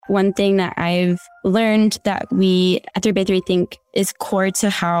One thing that I've learned that we at 3x3 think is core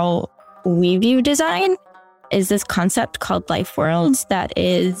to how we view design is this concept called life worlds that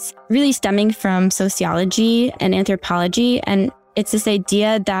is really stemming from sociology and anthropology. And it's this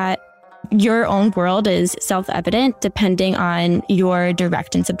idea that your own world is self-evident depending on your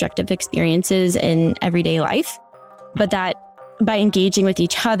direct and subjective experiences in everyday life, but that by engaging with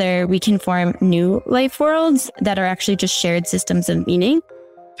each other, we can form new life worlds that are actually just shared systems of meaning.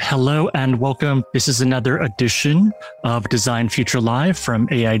 Hello and welcome. This is another edition of Design Future Live from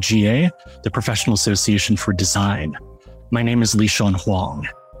AIGA, the Professional Association for Design. My name is Li-Shuan Huang.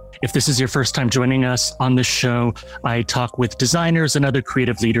 If this is your first time joining us on this show, I talk with designers and other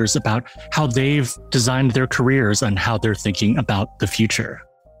creative leaders about how they've designed their careers and how they're thinking about the future.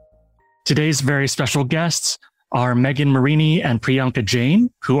 Today's very special guests are Megan Marini and Priyanka Jain,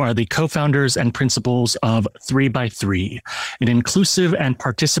 who are the co-founders and principals of 3x3, an inclusive and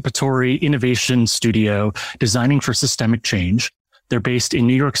participatory innovation studio designing for systemic change. They're based in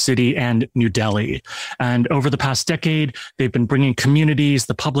New York City and New Delhi. And over the past decade, they've been bringing communities,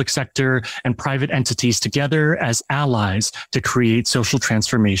 the public sector, and private entities together as allies to create social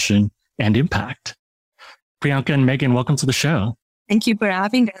transformation and impact. Priyanka and Megan, welcome to the show. Thank you for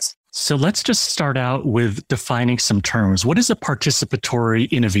having us. So let's just start out with defining some terms. What is a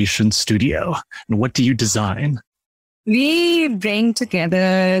participatory innovation studio, and what do you design? We bring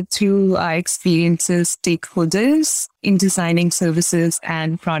together, through our experiences, stakeholders in designing services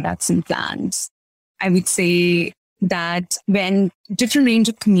and products and plans. I would say that when different range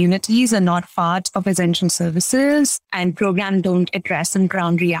of communities are not part of essential services and programs don't address on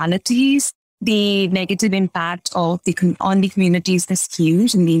ground realities, the negative impact on the communities is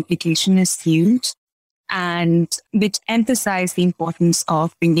huge and the implication is huge, and which emphasize the importance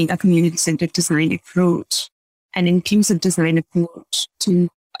of bringing a community-centered design approach, an inclusive design approach to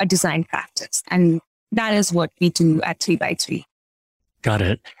a design practice. And that is what we do at 3x3. Got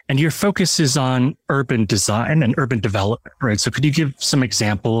it. And your focus is on urban design and urban development, right? So could you give some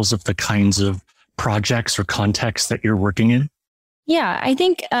examples of the kinds of projects or contexts that you're working in? Yeah, I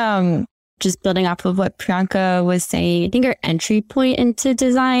think just building off of what Priyanka was saying, I think our entry point into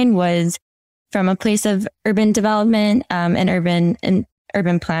design was from a place of urban development and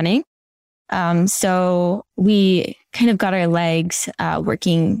urban planning. So we kind of got our legs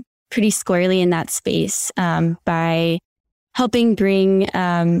working pretty squarely in that space by helping bring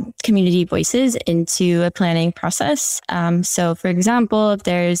community voices into a planning process. So for example, if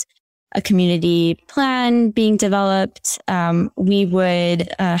there's a community plan being developed, we would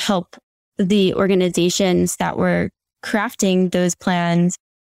help the organizations that were crafting those plans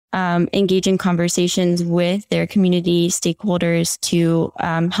engage in conversations with their community stakeholders to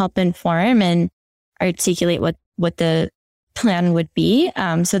help inform and articulate what the plan would be.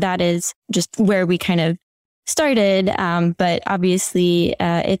 So that is just where we kind of started. But obviously,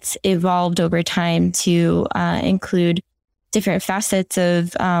 it's evolved over time to include different facets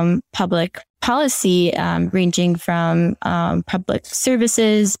of public policy, ranging from public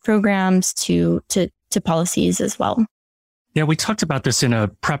services programs to policies as well. Yeah, we talked about this in a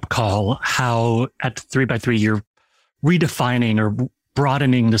prep call, how at 3x3 you're redefining or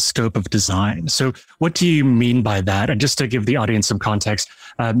broadening the scope of design. So what do you mean by that? And just to give the audience some context,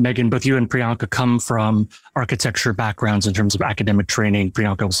 Megan, both you and Priyanka come from architecture backgrounds in terms of academic training.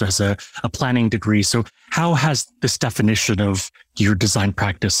 Priyanka also has a planning degree. So how has this definition of your design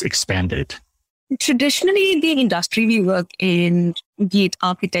practice expanded? Traditionally, the industry we work in, be it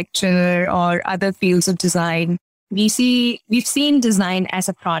architecture or other fields of design, we've seen design as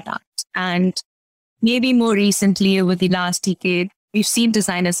a product. And maybe more recently, over the last decade, we've seen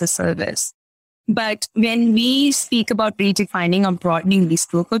design as a service. But when we speak about redefining or broadening the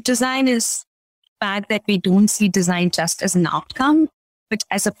scope of design, is the fact that we don't see design just as an outcome, but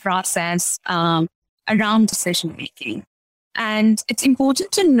as a process around decision making. And it's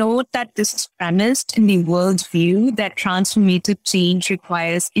important to note that this is premised in the worldview that transformative change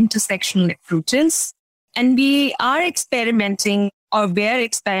requires intersectional approaches. And we're experimenting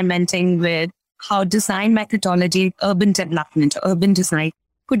with how design methodology, urban development, urban design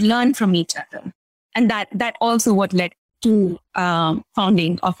could learn from each other. And that also what led to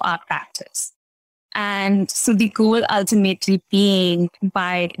founding of our practice. And so the goal ultimately being,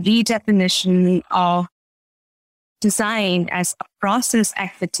 by redefinition of design as a process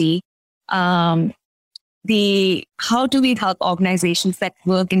activity, how do we help organizations that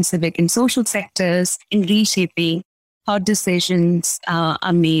work in civic and social sectors in reshaping how decisions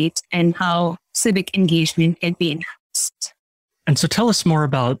are made and how civic engagement can be enhanced? And so tell us more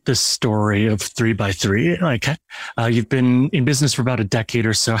about this story of 3x3. Like, you've been in business for about a decade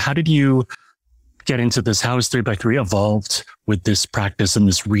or so. How did you get into this? How has 3x3 evolved with this practice and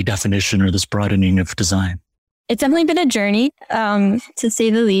this redefinition or this broadening of design? It's definitely been a journey, to say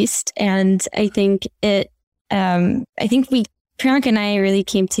the least. And I think Priyanka and I really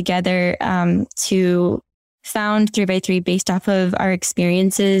came together to found 3x3 based off of our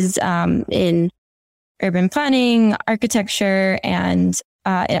experiences in urban planning, architecture, and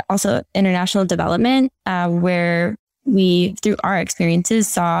also international development, where we, through our experiences,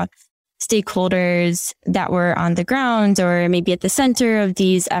 saw stakeholders that were on the ground or maybe at the center of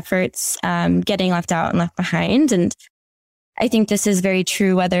these efforts getting left out and left behind. And I think this is very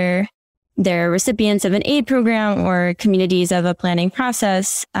true whether they're recipients of an aid program or communities of a planning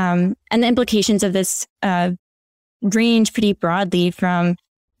process. And the implications of this range pretty broadly from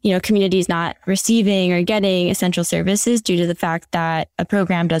communities not receiving or getting essential services due to the fact that a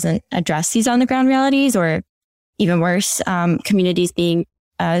program doesn't address these on the ground realities, or even worse, communities being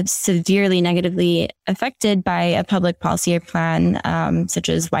severely negatively affected by a public policy or plan, such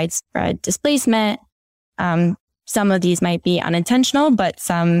as widespread displacement. Some of these might be unintentional, but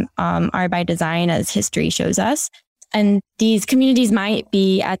some are by design, as history shows us. And these communities might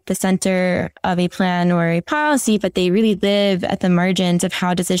be at the center of a plan or a policy, but they really live at the margins of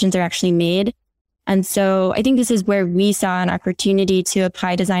how decisions are actually made. And so I think this is where we saw an opportunity to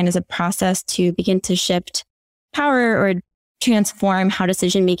apply design as a process to begin to shift power or transform how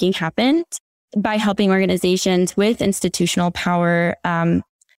decision-making happens by helping organizations with institutional power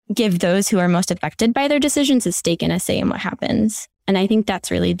give those who are most affected by their decisions a stake and a say in what happens. And I think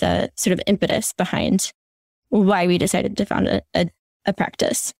that's really the sort of impetus behind why we decided to found a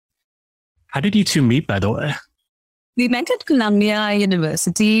practice. How did you two meet, by the way? We met at Columbia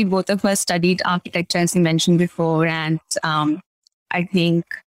University. Both of us studied architecture, as you mentioned before. And I think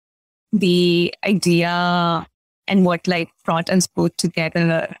the idea and what brought us both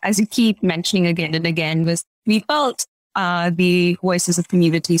together, as you keep mentioning again and again, was we felt the voices of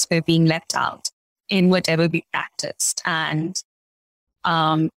communities were being left out in whatever we practiced. And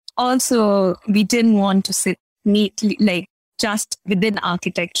also, we didn't want to sit neatly, just within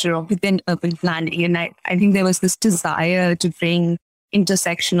architecture or within urban planning. And I think there was this desire to bring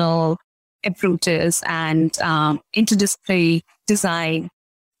intersectional approaches and interdisciplinary design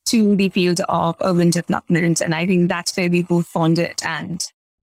to the field of urban development. And I think that's where we both found it. And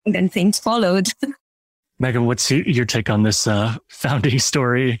then things followed. Megan, what's your take on this founding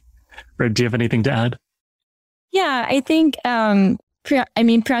story? Or do you have anything to add? Yeah, I think,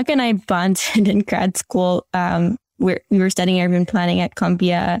 Priyanka and I bonded in grad school. We were studying urban planning at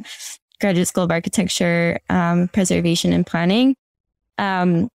Columbia Graduate School of Architecture, Preservation and Planning.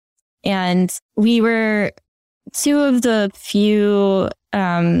 And we were two of the few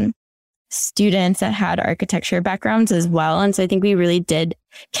students that had architecture backgrounds as well. And so I think we really did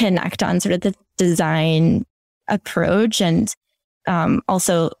connect on sort of the design approach and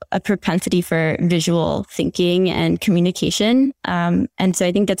also a propensity for visual thinking and communication. And so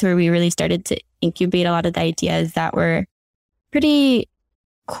I think that's where we really started to incubate a lot of the ideas that were pretty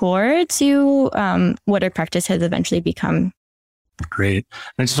core to what our practice has eventually become. Great.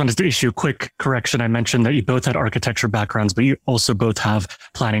 I just wanted to issue a quick correction. I mentioned that you both had architecture backgrounds, but you also both have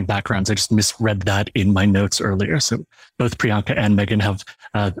planning backgrounds. I just misread that in my notes earlier. So both Priyanka and Megan have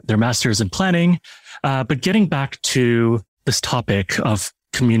their masters in planning. But getting back to this topic of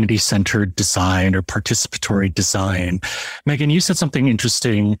community-centered design or participatory design. Megan, you said something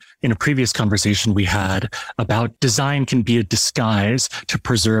interesting in a previous conversation we had about design can be a disguise to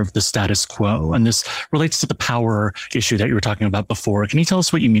preserve the status quo. And this relates to the power issue that you were talking about before. Can you tell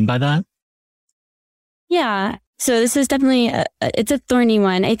us what you mean by that? Yeah. So this is definitely, it's a thorny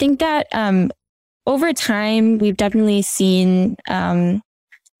one. I think that over time, we've definitely seen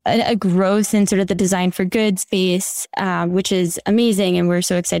a growth in sort of the design for good space, which is amazing. And we're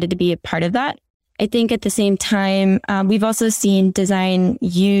so excited to be a part of that. I think at the same time, we've also seen design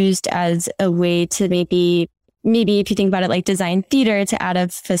used as a way to maybe if you think about it like design theater, to add a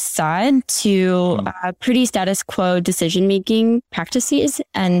facade to pretty status quo decision-making practices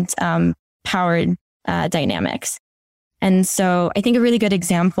and powered dynamics. And so I think a really good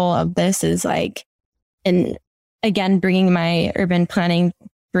example of this is and again, bringing my urban planning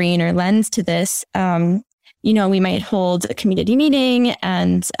brain or lens to this, we might hold a community meeting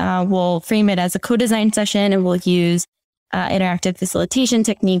and we'll frame it as a co-design session and we'll use interactive facilitation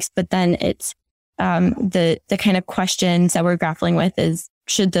techniques. But then it's the kind of questions that we're grappling with is,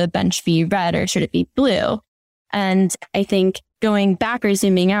 should the bench be red or should it be blue? And I think going back or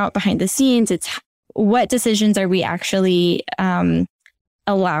zooming out behind the scenes, it's what decisions are we actually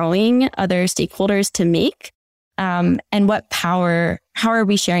allowing other stakeholders to make? And how are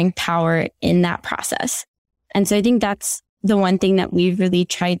we sharing power in that process? And so I think that's the one thing that we've really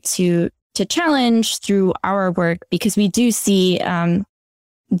tried to challenge through our work, because we do see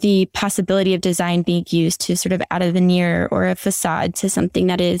the possibility of design being used to sort of add a veneer or a facade to something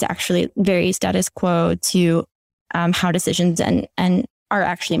that is actually very status quo to how decisions and are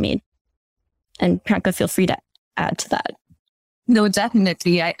actually made. And Priyanka, feel free to add to that. No,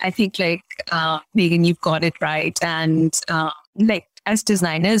 definitely. I think Megan, you've got it right. And as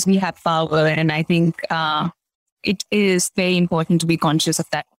designers, we have power. And I think it is very important to be conscious of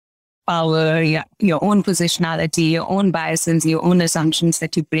that power, your own positionality, your own biases, your own assumptions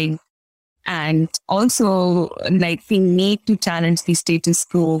that you bring. And also, we need to challenge the status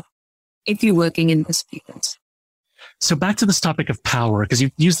quo if you're working in this field. So back to this topic of power, because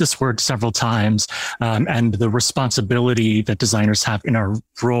you've used this word several times, and the responsibility that designers have in our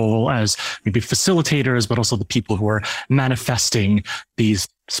role as maybe facilitators, but also the people who are manifesting these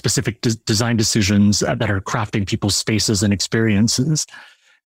specific design decisions that are crafting people's spaces and experiences.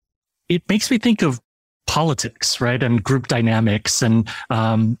 It makes me think of politics, right? And group dynamics and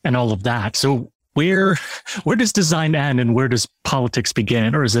all of that. So where does design end and where does politics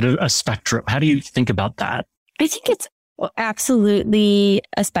begin? Or is it a spectrum? How do you think about that? I think it's absolutely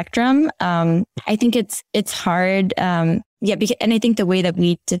a spectrum. I think it's hard. And I think the way that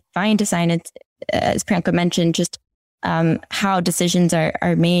we define design, it's, as Priyanka mentioned, just how decisions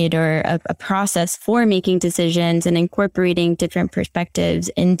are made, or a process for making decisions and incorporating different perspectives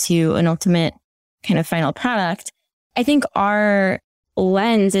into an ultimate kind of final product. I think our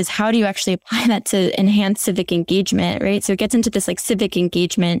lens is, how do you actually apply that to enhance civic engagement, right? So it gets into this civic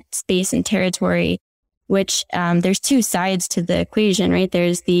engagement space and territory, which there's two sides to the equation, right?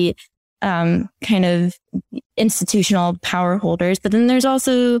 There's the kind of institutional power holders, but then there's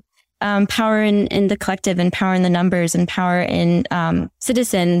also power in the collective, and power in the numbers, and power in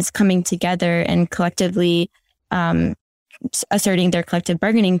citizens coming together and collectively asserting their collective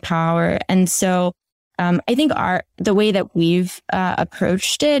bargaining power. And so I think the way that we've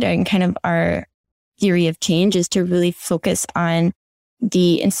approached it, and kind of our theory of change, is to really focus on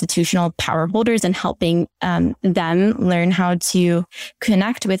the institutional power holders and helping them learn how to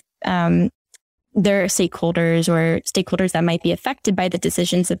connect with their stakeholders, or stakeholders that might be affected by the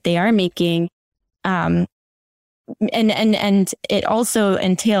decisions that they are making. And it also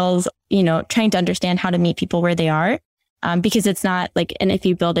entails, trying to understand how to meet people where they are. Because it's not and if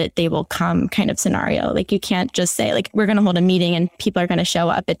you build it, they will come kind of scenario. You can't just say we're going to hold a meeting and people are going to show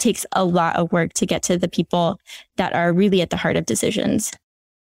up. It takes a lot of work to get to the people that are really at the heart of decisions.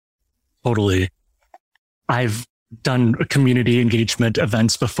 Totally. I've done community engagement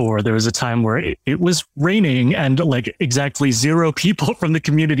events before. There was a time where it was raining and exactly 0 people from the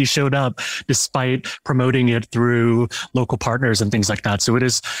community showed up, despite promoting it through local partners and things like that. So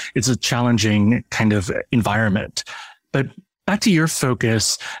it's a challenging kind of environment. But back to your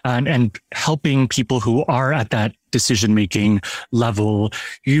focus and helping people who are at that decision-making level,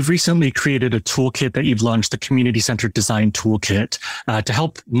 you've recently created a toolkit that you've launched, the Community-Centered Design Toolkit, to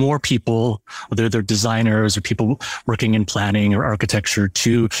help more people, whether they're designers or people working in planning or architecture,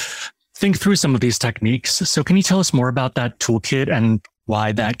 to think through some of these techniques. So can you tell us more about that toolkit and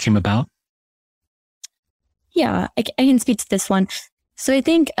why that came about? Yeah, I can speak to this one. So I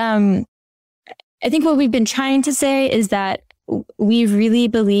think what we've been trying to say is that we really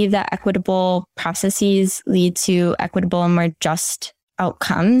believe that equitable processes lead to equitable and more just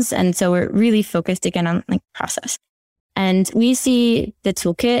outcomes. And so we're really focused again on process. And we see the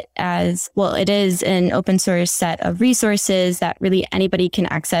toolkit as, it is an open source set of resources that really anybody can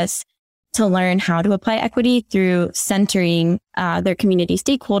access to learn how to apply equity through centering their community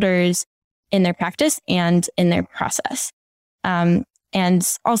stakeholders in their practice and in their process. And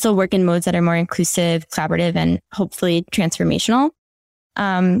also work in modes that are more inclusive, collaborative, and hopefully transformational.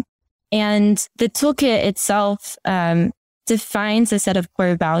 And the toolkit itself defines a set of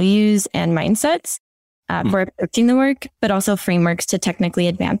core values and mindsets for approaching the work, but also frameworks to technically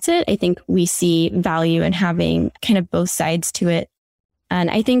advance it. I think we see value in having kind of both sides to it.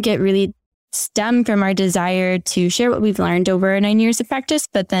 And I think it really stemmed from our desire to share what we've learned over 9 years of practice,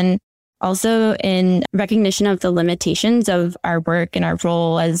 but then also in recognition of the limitations of our work and our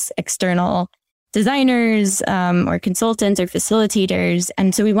role as external designers or consultants or facilitators.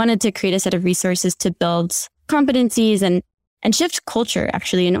 And so we wanted to create a set of resources to build competencies and shift culture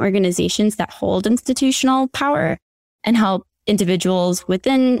actually in organizations that hold institutional power, and help individuals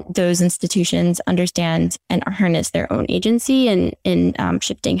within those institutions understand and harness their own agency in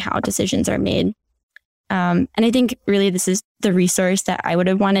shifting how decisions are made. And I think really this is the resource that I would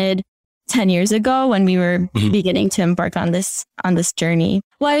have wanted 10 years ago when we were beginning to embark on this journey.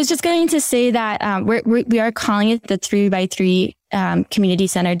 Well, I was just going to say that we are calling it the 3x3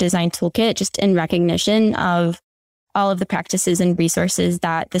 community-centered design toolkit, just in recognition of all of the practices and resources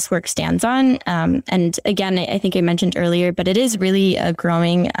that this work stands on. And again, I think I mentioned earlier, but it is really a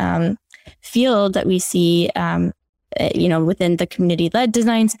growing field that we see, within the community-led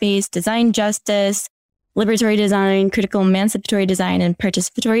design space, design justice, liberatory design, critical emancipatory design, and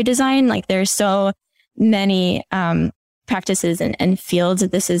participatory design. Like there are so many practices and fields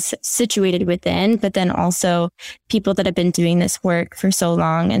that this is situated within, but then also people that have been doing this work for so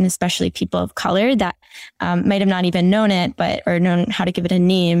long, and especially people of color that might have not even known it, or known how to give it a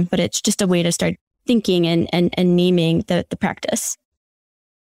name, but it's just a way to start thinking and naming the practice.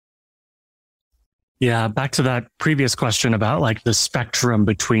 Yeah, back to that previous question about like the spectrum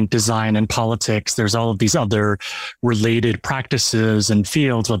between design and politics. There's all of these other related practices and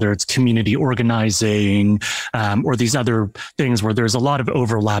fields, whether it's community organizing or these other things where there's a lot of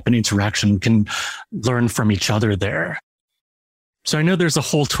overlap and interaction. We can learn from each other there. So I know there's a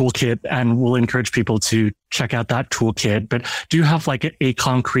whole toolkit, and we'll encourage people to check out that toolkit. But do you have like a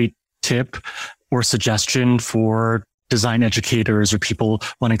concrete tip or suggestion for design educators or people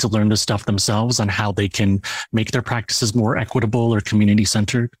wanting to learn this stuff themselves on how they can make their practices more equitable or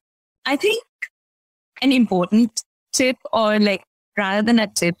community-centered? I think an important tip, or like rather than a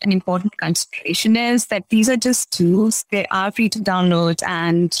tip, an important consideration is that these are just tools. They are free to download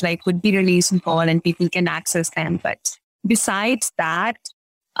and like would be released in fall and people can access them. But besides that,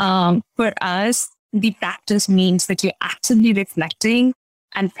 for us, the practice means that you're actively reflecting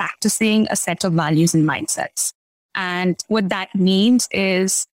and practicing a set of values and mindsets. And what that means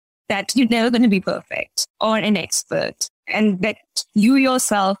is that you're never going to be perfect or an expert, and that you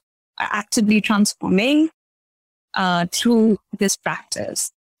yourself are actively transforming through this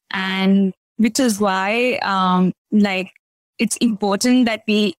practice. And which is why, it's important that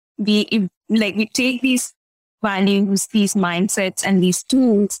we take these values, these mindsets, and these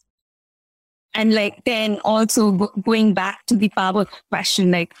tools. And like then also going back to the power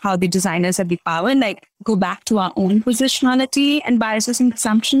question, like how the designers have the power, like go back to our own positionality and biases and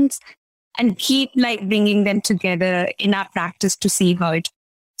assumptions, and keep like bringing them together in our practice to see how it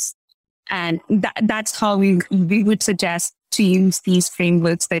works. And that's how we would suggest to use these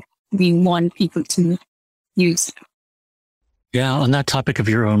frameworks that we want people to use. Yeah, on that topic of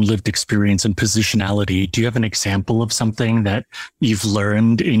your own lived experience and positionality, do you have an example of something that you've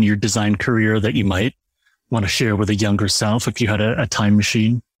learned in your design career that you might want to share with a younger self if you had a time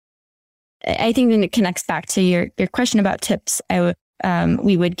machine? I think then it connects back to your question about tips.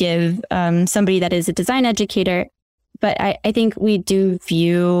 We would give somebody that is a design educator, but I think we do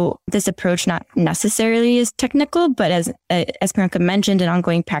view this approach not necessarily as technical, but as Priyanka mentioned, an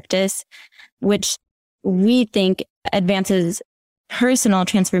ongoing practice, which we think advances personal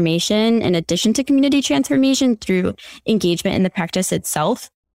transformation in addition to community transformation through engagement in the practice itself.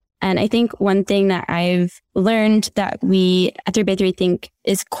 And I think one thing that I've learned that we at 3x3 think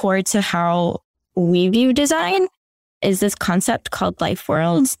is core to how we view design is this concept called life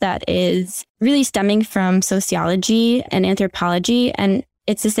worlds that is really stemming from sociology and anthropology. And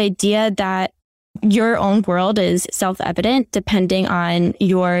it's this idea that your own world is self-evident depending on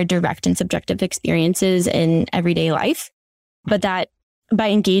your direct and subjective experiences in everyday life, but that by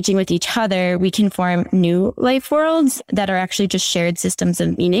engaging with each other, we can form new life worlds that are actually just shared systems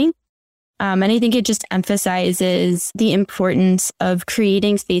of meaning. And I think it just emphasizes the importance of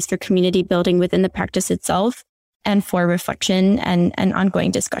creating space for community building within the practice itself and for reflection and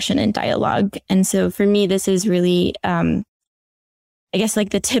ongoing discussion and dialogue. And so for me, this is really, I guess like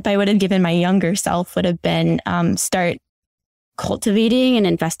the tip I would have given my younger self would have been start cultivating and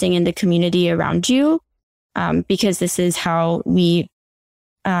investing in the community around you, because this is how we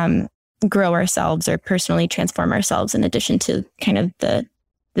grow ourselves or personally transform ourselves in addition to kind of the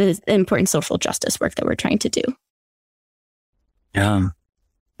important social justice work that we're trying to do. Yeah.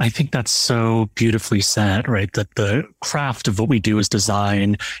 I think that's so beautifully said, right? That the craft of what we do as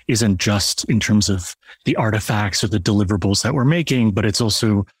design isn't just in terms of the artifacts or the deliverables that we're making, but it's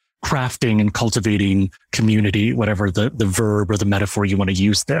also crafting and cultivating community, whatever the verb or the metaphor you want to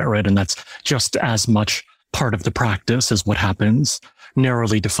use there, right? And that's just as much part of the practice as what happens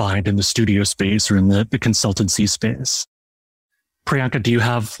narrowly defined in the studio space or in the consultancy space. Priyanka, do you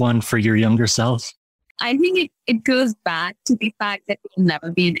have one for your younger self? I think it goes back to the fact that we'll never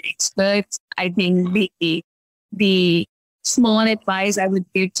be an expert. I think the small advice I would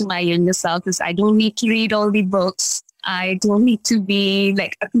give to my younger self is I don't need to read all the books. I don't need to be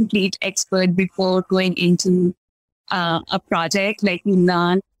like a complete expert before going into a project. Like you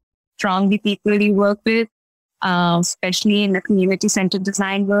learn from the people you work with, especially in the community-centered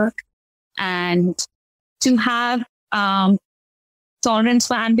design work, and to have tolerance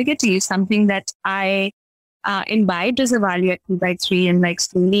for ambiguity is something that I imbibed as a value at 3x3 and like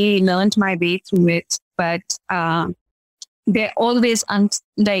slowly learned my way through it. But there are always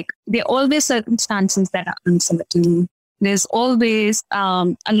circumstances that are uncertain. There's always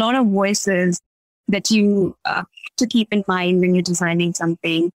a lot of voices that you to keep in mind when you're designing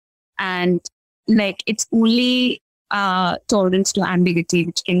something, and like it's only tolerance to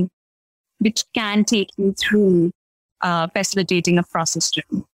ambiguity which can take you through facilitating a process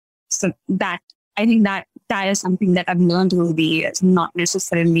too. So that I think that is something that I've learned over the years, not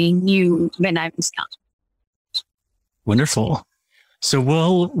necessarily new when I was young. Wonderful. So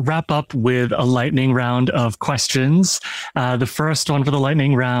we'll wrap up with a lightning round of questions. The first one for the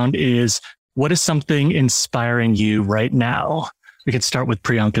lightning round is, what is something inspiring you right now? We could start with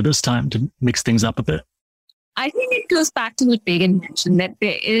Priyanka this time to mix things up a bit. I think it goes back to what Megan mentioned, that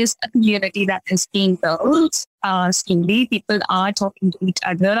there is a community that is being built. Slowly, people are talking to each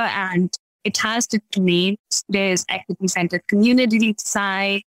other, and it has different names. There's equity-centered community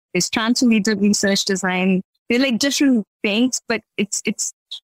design, there's transformative research design. They're like different things, but it's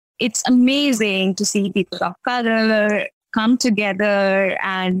amazing to see people of color come together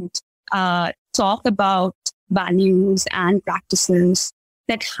and talk about values and practices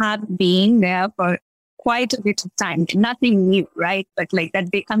that have been there for quite a bit of time. Nothing new, right? But like that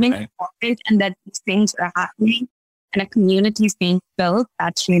becoming important and that these things are happening and a community is being built,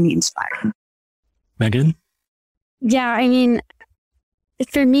 that's really inspiring. Megan? Yeah, I mean,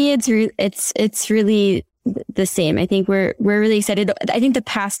 for me, it's really the same. I think we're really excited. I think the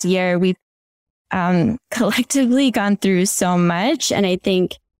past year we've collectively gone through so much, and I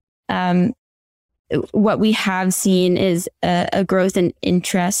think what we have seen is a growth in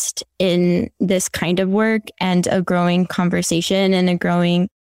interest in this kind of work, and a growing conversation and a growing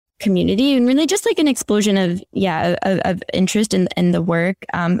community, and really just like an explosion of interest in the work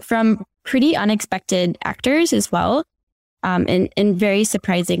from pretty unexpected actors as well. In very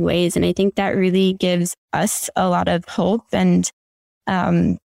surprising ways. And I think that really gives us a lot of hope and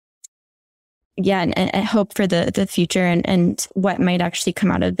hope for the future and what might actually come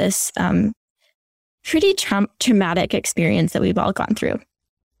out of this pretty traumatic experience that we've all gone through.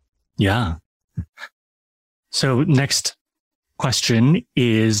 Yeah. So next question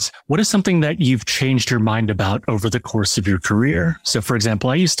is, what is something that you've changed your mind about over the course of your career? So for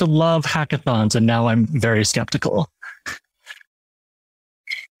example, I used to love hackathons and now I'm very skeptical.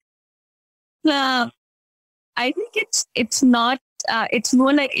 I think it's not. It's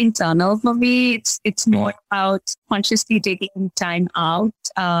more like internal for me. It's more about consciously taking time out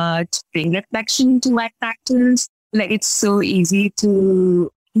to bring reflection to my practice. Like it's so easy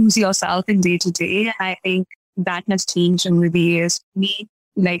to lose yourself in day to day, and I think that has changed over the years for me.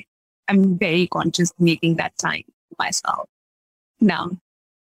 Like I'm very conscious of making that time for myself now.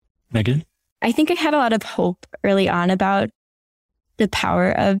 Megan? I think I had a lot of hope early on about the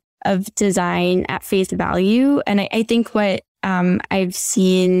power of design at face value. And I think what I've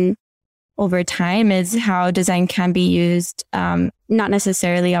seen over time is how design can be used, not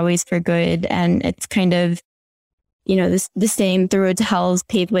necessarily always for good. And it's kind of, the saying, the road to hell is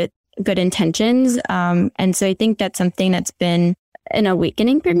paved with good intentions. And so I think that's something that's been an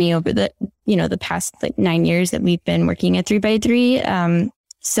awakening for me over the past 9 years that we've been working at 3x3.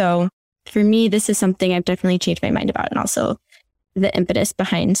 So for me, this is something I've definitely changed my mind about, and also the impetus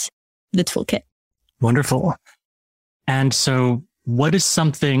behind the toolkit. Wonderful. And so what is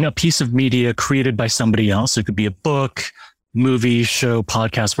a piece of media created by somebody else? It could be a book, movie, show,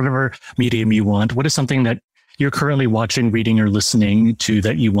 podcast, whatever medium you want. What is something that you're currently watching, reading, or listening to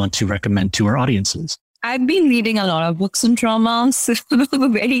that you want to recommend to our audiences? I've been reading a lot of books on trauma, so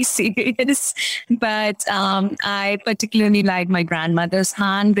very serious. But I particularly like My Grandmother's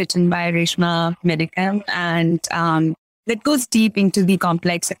Hand, written by Reshma Medikam, and that goes deep into the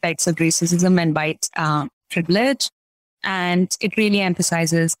complex effects of racism and white privilege. And it really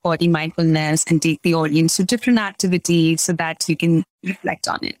emphasizes body mindfulness and take the audience to different activities so that you can reflect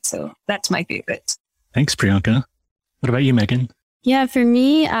on it. So that's my favorite. Thanks, Priyanka. What about you, Megan? Yeah, for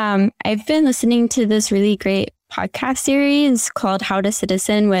me, I've been listening to this really great podcast series called How to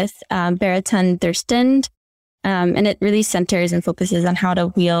Citizen with Baraton Thurston. And it really centers and focuses on how to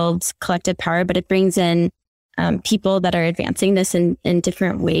wield collective power, but it brings in people that are advancing this in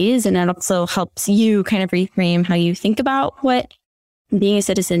different ways. And it also helps you kind of reframe how you think about what being a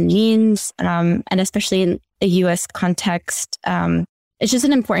citizen means, and especially in a U.S. context. It's just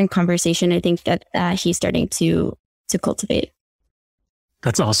an important conversation, I think, that he's starting to cultivate.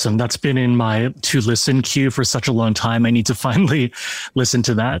 That's awesome. That's been in my to-listen queue for such a long time. I need to finally listen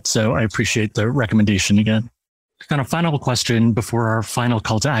to that. So I appreciate the recommendation again. Kind of final question before our final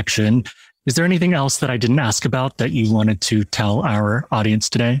call to action. Is there anything else that I didn't ask about that you wanted to tell our audience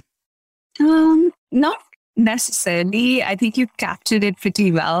today? Not necessarily. I think you captured it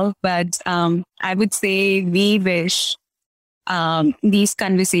pretty well, but I would say we wish these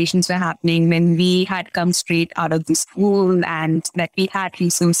conversations were happening when we had come straight out of the school and that we had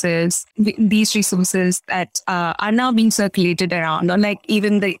resources, these resources that are now being circulated around, or like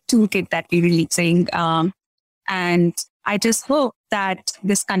even the toolkit that we're releasing. And I just hope that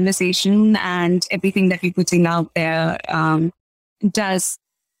this conversation and everything that we're putting out there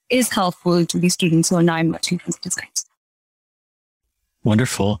is helpful to the students who are now emerging from designs.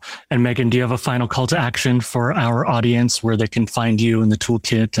 Wonderful. And Megan, do you have a final call to action for our audience where they can find you in the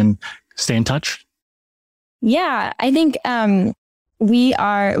toolkit and stay in touch? Yeah, I think so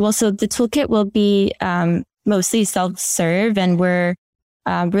the toolkit will be mostly self-serve, and we're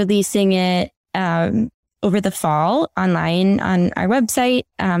releasing it over the fall online on our website.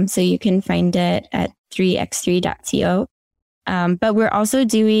 So you can find it at 3x3.co. But we're also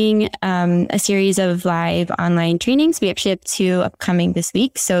doing a series of live online trainings. We actually have 2 upcoming this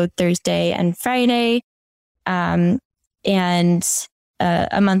week, so Thursday and Friday, and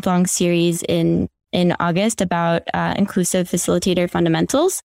a month-long series in August about inclusive facilitator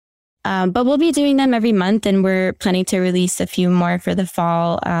fundamentals. But we'll be doing them every month, and we're planning to release a few more for the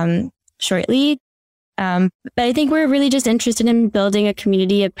fall shortly. But I think we're really just interested in building a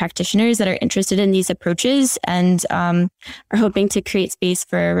community of practitioners that are interested in these approaches and are hoping to create space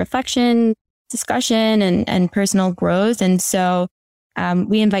for reflection, discussion, and personal growth. And so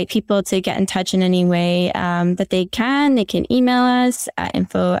we invite people to get in touch in any way that they can. They can email us at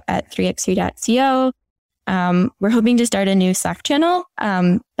info@3x3.co. We're hoping to start a new Slack channel,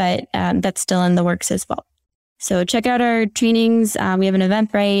 but that's still in the works as well. So check out our trainings. We have an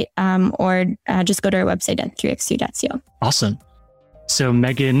Eventbrite, or just go to our website at 3x3.co. Awesome. So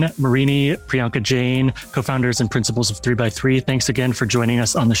Megan Marini, Priyanka Jain, co-founders and principals of 3x3, thanks again for joining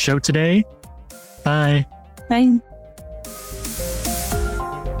us on the show today. Bye. Bye.